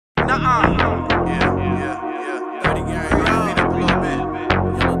Yeah.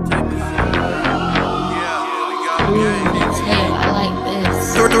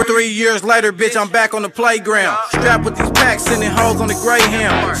 3 years later, bitch, I'm back on the playground. Strapped with these packs, sending hoes on the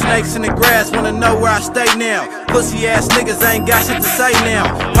Greyhound. Snakes in the grass, wanna know where I stay now. Pussy ass niggas ain't got shit to say now.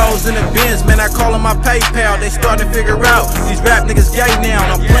 Hoes in the bins, man, I call them my PayPal. They starting to figure out these rap niggas gay now.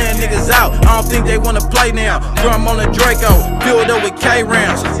 I'm playing niggas out, I don't think they wanna play now. Drum on the Draco, filled up with K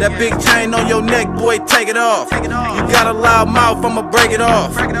rounds. That big chain on your neck, boy, take it off. You got a loud mouth, I'ma break it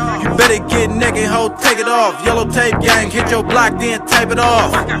off. You better get naked, ho, take it off. Yellow tape gang, hit your block, then tape it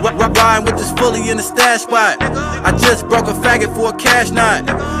off. Riding with this fully in the stash spot. I just broke a faggot for a cash knot.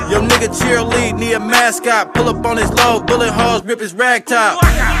 Yo nigga cheerlead, need a mascot. Pull up on his load, bullet holes, rip his rag top.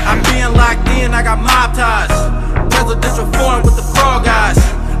 I'm being locked in, I got mob ties. Presidential foreign with the frog guys.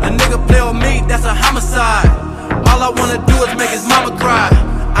 A nigga play with me, that's a homicide. All I wanna do is make his mama cry.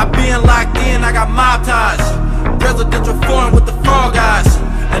 I'm being locked in, I got mob ties. Presidential foreign with the frog guys.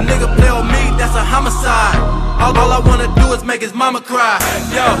 A nigga play with me, that's a homicide. All I wanna do is make his mama cry.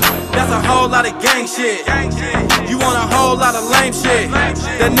 Yo, that's a whole lot of gang shit. You want a whole lot of lame shit.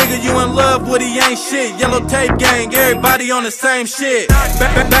 That nigga you in love with, he ain't shit. Yellow tape gang, everybody on the same shit.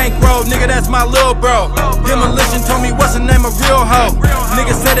 Bankroll, nigga, that's my lil' bro. Demolition told me what's the name of real hoe.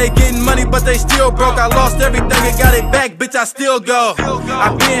 Niggas say they getting money, but they still broke. I lost everything and got it back, bitch, I still go.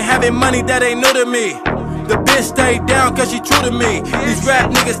 I been having money that ain't new to me. The bitch stayed down cause she true to me. These rap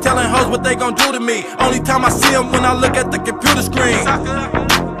niggas telling hoes what they gon' do to me. Only time I see them when I look at the computer screen.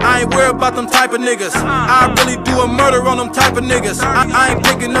 I ain't worried about them type of niggas. I really do a murder on them type of niggas. I ain't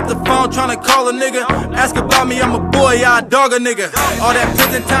picking up the phone trying to call a nigga. Ask about me, I'm a boy, I dog a nigga. All that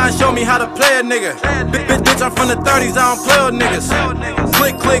prison time show me how to play a nigga. Bitch, I'm from the 30s, I don't play with niggas.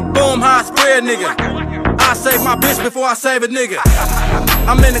 Click, click, boom, how I spray a nigga. I save my bitch before I save a nigga.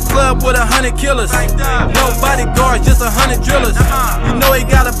 I'm in the club with 100 killers. No bodyguards, just 100 drillers. You know he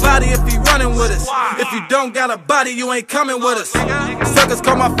got a body if he running with us. If you don't got a body, you ain't coming with us. Suckers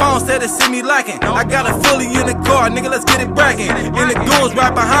call my phone, said they see me lacking. I got a fully in the car, nigga, let's get it bracking. And the goons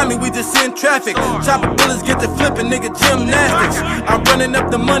right behind me, we just in traffic. Chopper bullets get to flipping, nigga, gymnastics. I'm running up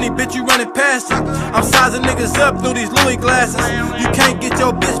the money, bitch, you running past it. I'm sizing niggas up through these Louis glasses. You can't get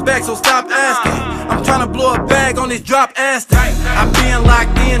your bitch back, so stop asking. I'm trying to blow a bag on this drop Aston. I'm being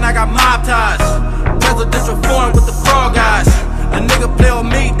locked in, I got mob ties. Presidential foreign with the frog guys. A nigga play with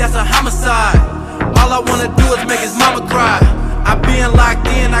me, that's a homicide. All I wanna do is make his mama cry. I'm being locked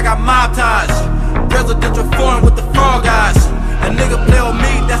in, I got mob ties. Presidential foreign with the frog guys. A nigga play with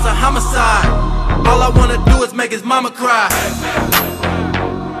me, that's a homicide. All I wanna do is make his mama cry.